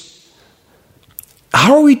populations?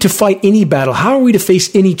 How are we to fight any battle? How are we to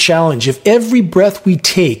face any challenge if every breath we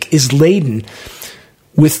take is laden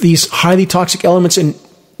with these highly toxic elements? And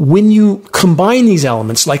when you combine these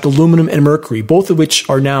elements like aluminum and mercury, both of which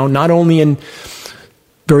are now not only in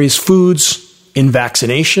various foods, in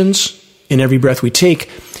vaccinations, in every breath we take,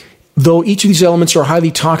 though each of these elements are highly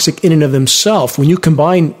toxic in and of themselves, when you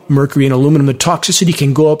combine mercury and aluminum, the toxicity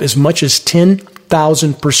can go up as much as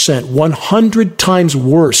 10,000%, 100 times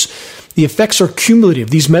worse. The effects are cumulative.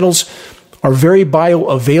 These metals are very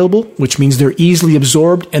bioavailable, which means they're easily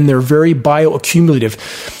absorbed, and they're very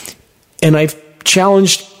bioaccumulative. And I've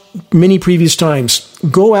challenged many previous times,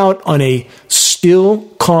 go out on a still,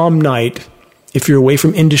 calm night, if you're away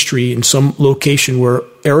from industry in some location where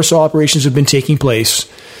aerosol operations have been taking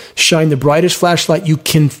place, shine the brightest flashlight you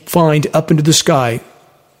can find up into the sky,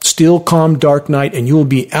 still, calm, dark night, and you will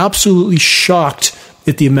be absolutely shocked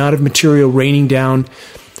at the amount of material raining down.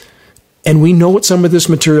 And we know what some of this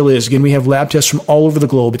material is. Again, we have lab tests from all over the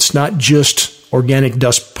globe. It's not just organic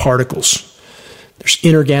dust particles. There's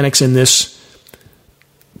inorganics in this,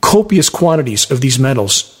 copious quantities of these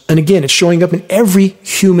metals. And again, it's showing up in every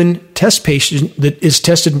human test patient that is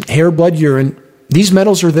tested hair, blood, urine. These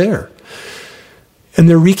metals are there. And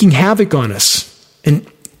they're wreaking havoc on us. And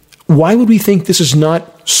why would we think this is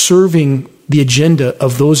not serving the agenda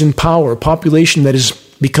of those in power, a population that is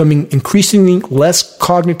becoming increasingly less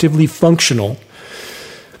cognitively functional,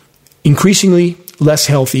 increasingly less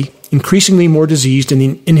healthy, increasingly more diseased, and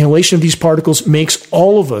the inhalation of these particles makes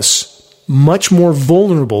all of us much more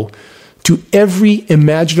vulnerable to every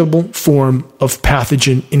imaginable form of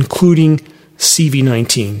pathogen, including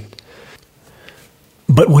CV-19.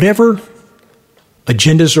 But whatever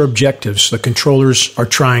agendas or objectives the controllers are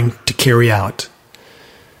trying to carry out,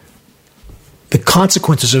 the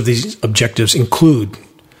consequences of these objectives include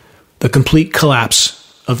the complete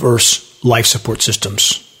collapse of Earth's life support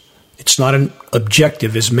systems. It's not an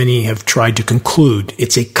objective, as many have tried to conclude.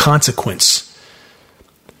 It's a consequence.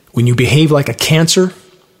 When you behave like a cancer,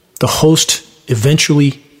 the host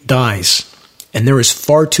eventually dies. And there is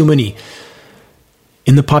far too many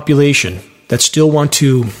in the population that still want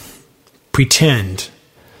to pretend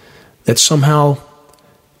that somehow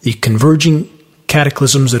the converging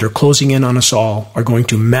cataclysms that are closing in on us all are going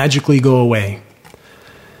to magically go away.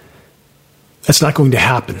 That's not going to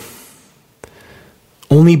happen.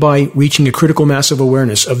 Only by reaching a critical mass of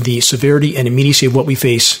awareness of the severity and immediacy of what we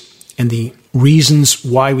face and the reasons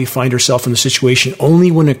why we find ourselves in the situation,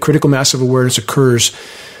 only when a critical mass of awareness occurs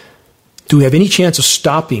do we have any chance of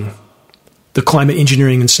stopping the climate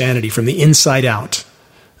engineering insanity from the inside out.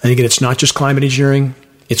 And again, it's not just climate engineering,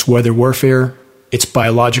 it's weather warfare, it's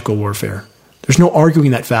biological warfare. There's no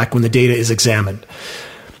arguing that fact when the data is examined.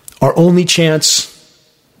 Our only chance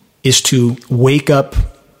is to wake up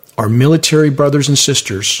our military brothers and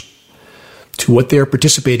sisters to what they are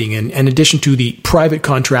participating in addition to the private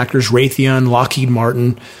contractors, Raytheon, Lockheed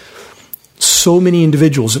Martin, so many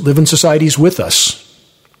individuals that live in societies with us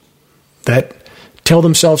that tell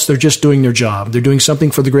themselves they're just doing their job. They're doing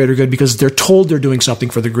something for the greater good because they're told they're doing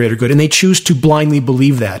something for the greater good, and they choose to blindly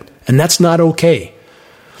believe that. And that's not okay.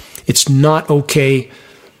 It's not okay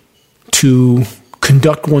to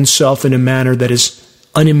conduct oneself in a manner that is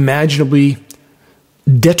unimaginably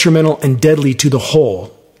detrimental and deadly to the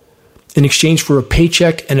whole in exchange for a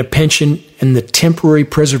paycheck and a pension and the temporary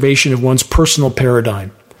preservation of one's personal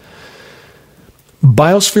paradigm.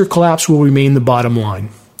 Biosphere collapse will remain the bottom line.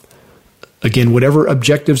 Again, whatever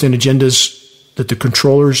objectives and agendas that the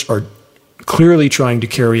controllers are clearly trying to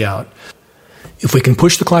carry out, if we can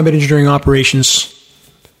push the climate engineering operations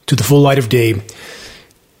to the full light of day,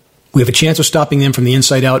 we have a chance of stopping them from the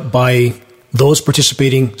inside out by those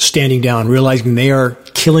participating standing down, realizing they are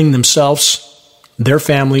killing themselves, their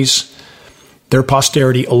families, their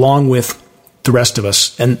posterity, along with the rest of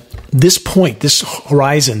us. And this point, this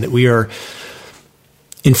horizon that we are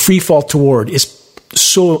in free fall toward is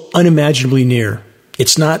so unimaginably near.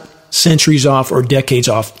 It's not centuries off or decades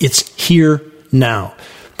off. It's here now.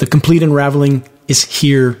 The complete unraveling is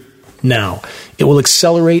here now. It will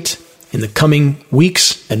accelerate in the coming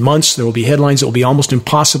weeks and months. There will be headlines that will be almost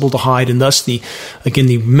impossible to hide, and thus the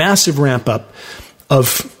massive ramp up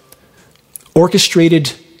of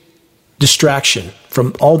orchestrated distraction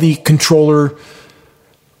from all the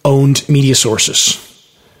controller-owned media sources.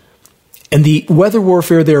 And the weather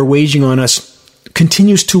warfare they are waging on us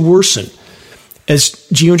continues to worsen. As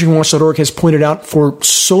geoengineeringwatch.org has pointed out for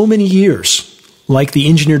so many years, like the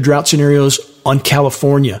engineered drought scenarios on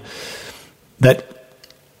California, that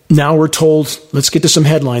now we're told, let's get to some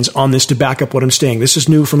headlines on this to back up what I'm saying. This is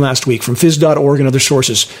new from last week, from phys.org and other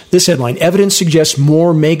sources. This headline, evidence suggests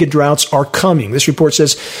more mega droughts are coming. This report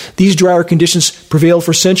says these drier conditions prevail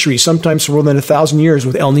for centuries, sometimes for more than 1,000 years,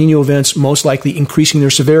 with El Nino events most likely increasing their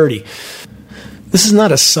severity. This is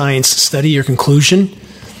not a science study or conclusion.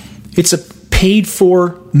 It's a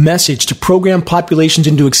paid-for message to program populations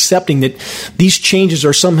into accepting that these changes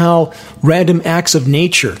are somehow random acts of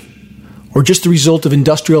nature or just the result of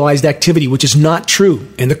industrialized activity, which is not true.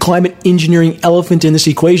 And the climate engineering elephant in this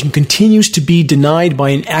equation continues to be denied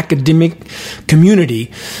by an academic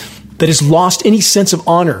community that has lost any sense of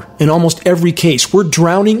honor in almost every case. We're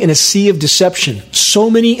drowning in a sea of deception. So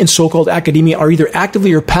many in so-called academia are either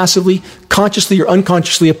actively or passively, consciously or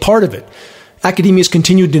unconsciously a part of it. Academia's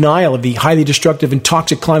continued denial of the highly destructive and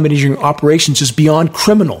toxic climate engineering operations is beyond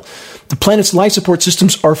criminal. The planet's life support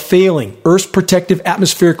systems are failing. Earth's protective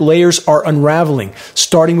atmospheric layers are unraveling,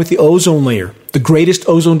 starting with the ozone layer. The greatest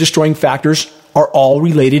ozone-destroying factors are all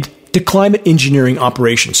related to climate engineering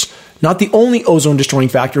operations. Not the only ozone-destroying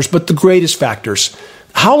factors, but the greatest factors.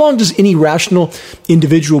 How long does any rational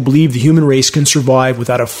individual believe the human race can survive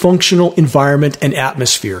without a functional environment and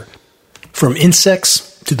atmosphere? From insects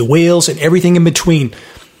to the whales and everything in between,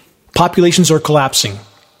 populations are collapsing,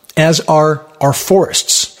 as are our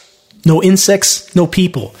forests. No insects, no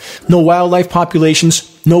people. No wildlife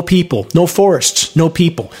populations, no people. No forests, no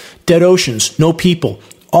people. Dead oceans, no people.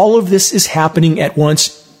 All of this is happening at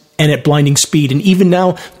once and at blinding speed. And even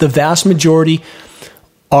now, the vast majority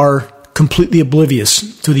are completely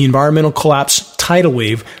oblivious to the environmental collapse tidal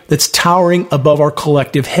wave that's towering above our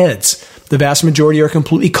collective heads. The vast majority are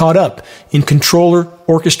completely caught up in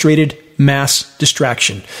controller-orchestrated mass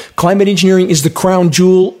distraction. Climate engineering is the crown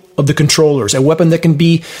jewel of the controllers, a weapon that can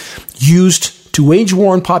be used to wage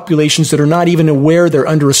war on populations that are not even aware they're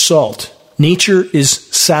under assault. Nature is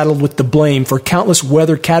saddled with the blame for countless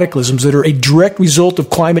weather cataclysms that are a direct result of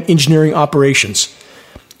climate engineering operations.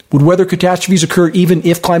 Would weather catastrophes occur even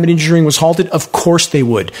if climate engineering was halted? Of course they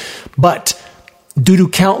would. But due to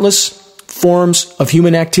countless forms of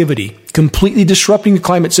human activity completely disrupting the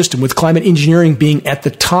climate system, with climate engineering being at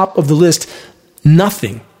the top of the list,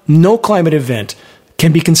 no climate event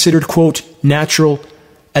can be considered, quote, natural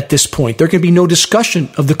at this point. There can be no discussion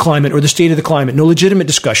of the climate or the state of the climate, no legitimate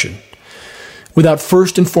discussion, without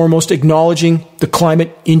first and foremost acknowledging the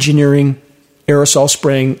climate engineering aerosol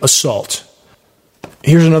spraying assault.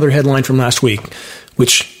 Here's another headline from last week,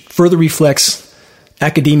 which further reflects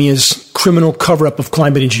academia's criminal cover-up of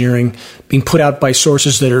climate engineering being put out by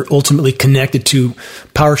sources that are ultimately connected to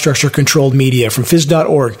power structure-controlled media. From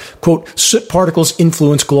phys.org, quote, soot particles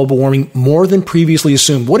influence global warming more than previously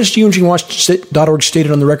assumed. What has geoengineeringwatch.org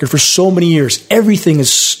stated on the record for so many years? Everything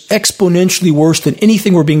is exponentially worse than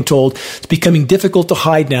anything we're being told. It's becoming difficult to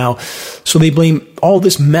hide now. So they blame all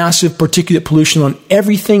this massive particulate pollution on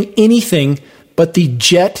anything but the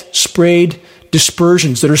jet-sprayed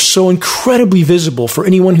dispersions that are so incredibly visible for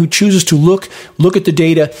anyone who chooses to look at the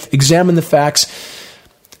data, examine the facts.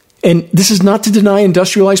 And this is not to deny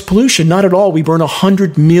industrialized pollution, not at all. We burn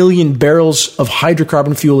 100 million barrels of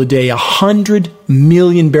hydrocarbon fuel a day, 100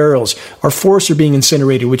 million barrels. Our forests are being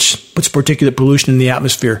incinerated, which puts particulate pollution in the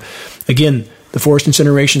atmosphere. Again, the forest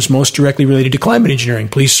incineration is most directly related to climate engineering.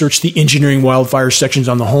 Please search the engineering wildfire sections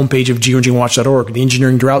on the homepage of geoengineeringwatch.org, the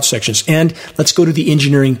engineering drought sections. And let's go to the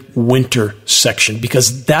engineering winter section,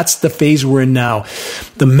 because that's the phase we're in now.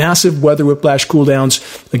 The massive weather whiplash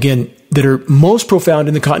cooldowns, again, that are most profound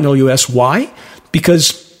in the continental U.S. Why?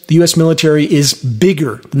 Because the U.S. military is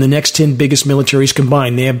bigger than the next 10 biggest militaries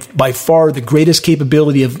combined. They have by far the greatest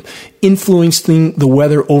capability of influencing the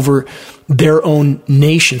weather over their own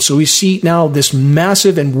nation. So we see now this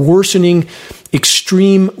massive and worsening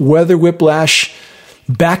extreme weather whiplash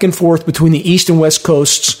back and forth between the East and West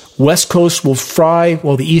coasts. West Coast will fry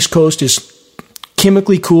while the East Coast is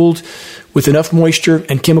chemically cooled with enough moisture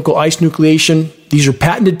and chemical ice nucleation. These are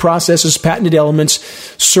patented processes, patented elements,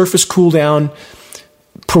 surface cool down,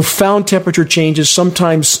 profound temperature changes,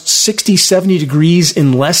 sometimes 60, 70 degrees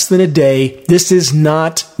in less than a day. This is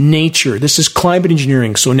not nature. This is climate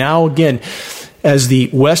engineering. So now, again, as the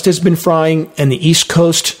West has been frying and the East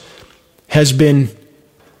Coast has been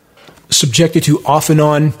subjected to off and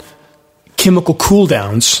on chemical cool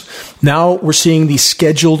downs, now we're seeing the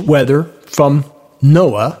scheduled weather from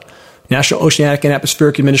NOAA, National Oceanic and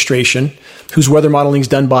Atmospheric Administration, whose weather modeling is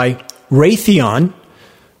done by Raytheon,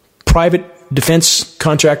 private defense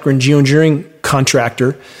contractor and geoengineering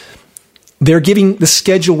contractor. They're giving the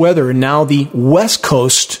scheduled weather, and now the West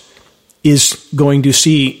Coast is going to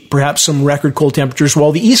see perhaps some record cold temperatures,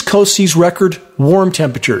 while the East Coast sees record warm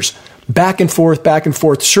temperatures. Back and forth, back and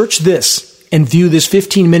forth. Search this and view this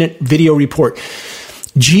 15-minute video report.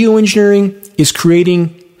 Geoengineering is creating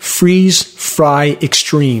freeze-fry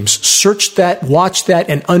extremes. Search that, watch that,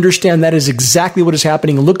 and understand that is exactly what is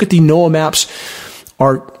happening. Look at the NOAA maps,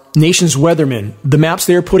 our nation's weathermen, the maps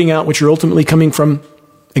they're putting out, which are ultimately coming from,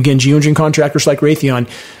 again, geoengineering contractors like Raytheon,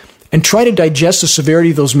 and try to digest the severity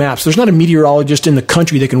of those maps. There's not a meteorologist in the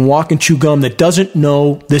country that can walk and chew gum that doesn't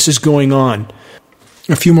know this is going on.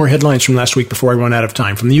 A few more headlines from last week before I run out of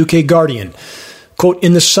time. From the UK Guardian, quote,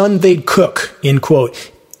 "In the sun they'd cook," end quote.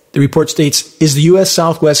 The report states, "Is the U.S.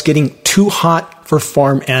 Southwest getting too hot for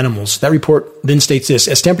farm animals?" That report then states this: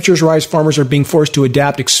 "As temperatures rise, farmers are being forced to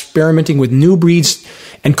adapt, experimenting with new breeds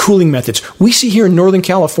and cooling methods." We see here in Northern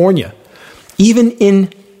California, even in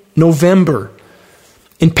November,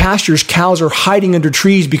 in pastures, cows are hiding under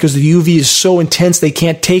trees because the UV is so intense they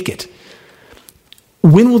can't take it.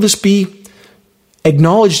 When will this be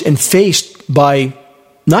acknowledged and faced by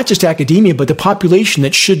not just academia, but the population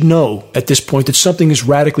that should know at this point that something is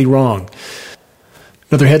radically wrong?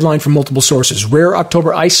 Another headline from multiple sources: "Rare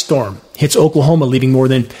October ice storm hits Oklahoma, leaving more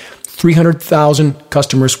than 300,000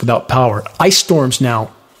 customers without power." Ice storms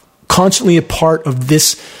now constantly a part of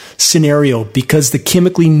this scenario because the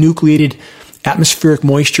chemically nucleated atmospheric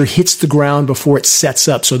moisture hits the ground before it sets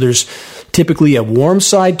up. So there's typically a warm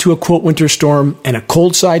side to a quote winter storm and a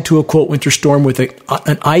cold side to a quote winter storm with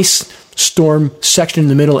an ice storm section in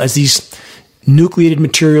the middle as these nucleated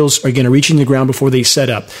materials are going to reach the ground before they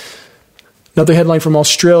set up. Another headline from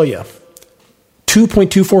Australia: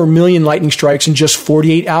 2.24 million lightning strikes in just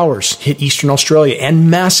 48 hours hit eastern Australia,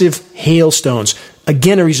 and massive hailstones,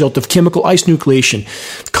 again a result of chemical ice nucleation,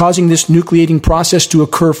 causing this nucleating process to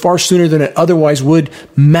occur far sooner than it otherwise would.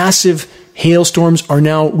 Massive hailstorms are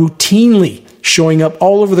now routinely showing up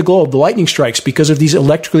all over the globe, the lightning strikes, because of these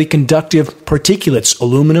electrically conductive particulates,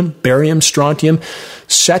 aluminum, barium, strontium,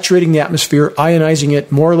 saturating the atmosphere, ionizing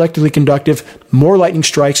it, more electrically conductive, more lightning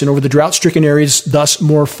strikes, and over the drought-stricken areas, thus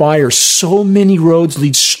more fires. So many roads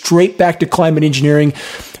lead straight back to climate engineering.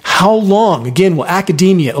 How long, again, will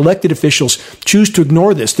academia, elected officials choose to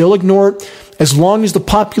ignore this? They'll ignore it as long as the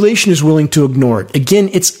population is willing to ignore it. Again,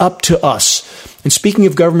 it's up to us. And speaking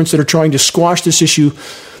of governments that are trying to squash this issue,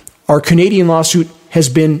 our Canadian lawsuit has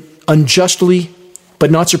been unjustly, but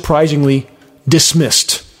not surprisingly,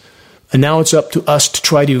 dismissed. And now it's up to us to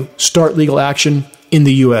try to start legal action in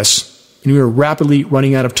the U.S. And we are rapidly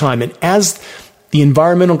running out of time. And as the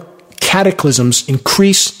environmental cataclysms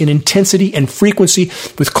increase in intensity and frequency,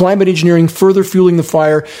 with climate engineering further fueling the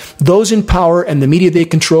fire, those in power and the media they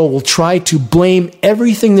control will try to blame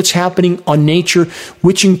everything that's happening on nature,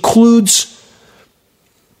 which includes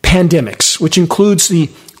pandemics, which includes the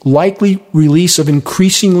likely release of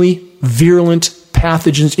increasingly virulent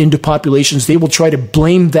pathogens into populations. They will try to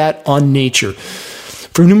blame that on nature.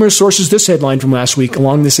 From numerous sources, this headline from last week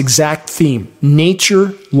along this exact theme: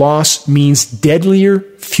 nature loss means deadlier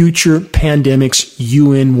future pandemics,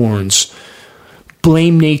 UN warns.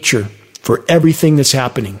 Blame nature for everything that's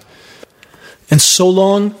happening. And so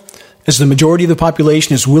long as the majority of the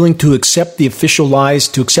population is willing to accept the official lies,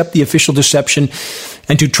 to accept the official deception,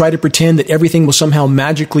 and to try to pretend that everything will somehow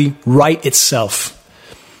magically right itself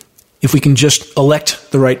if we can just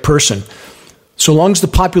elect the right person, so long as the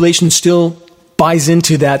population still buys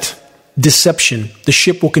into that deception, the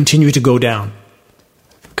ship will continue to go down.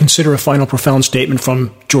 Consider a final profound statement from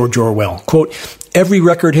George Orwell. Quote, "Every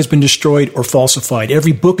record has been destroyed or falsified.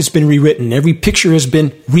 Every book has been rewritten. Every picture has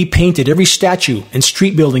been repainted. Every statue and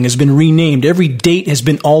street building has been renamed. Every date has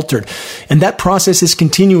been altered. And that process is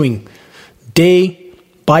continuing day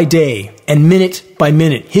by day and minute by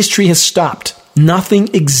minute. History has stopped. Nothing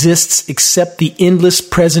exists except the endless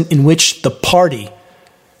present in which the party,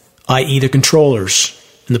 i.e. the controllers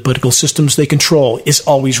and the political systems they control, is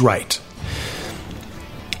always right."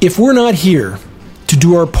 If we're not here to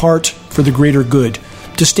do our part for the greater good,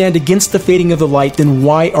 to stand against the fading of the light, then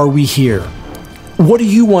why are we here? What do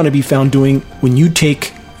you want to be found doing when you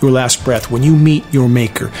take your last breath, when you meet your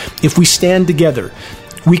Maker. If we stand together,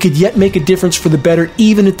 we could yet make a difference for the better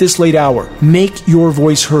even at this late hour. Make your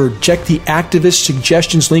voice heard. Check the activist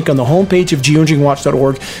suggestions link on the homepage of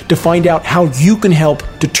geoengineeringwatch.org to find out how you can help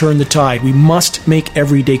to turn the tide. We must make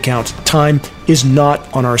every day count. Time is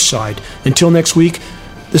not on our side. Until next week,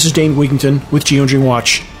 this is Dane Wigington with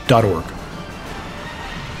geoengineeringwatch.org.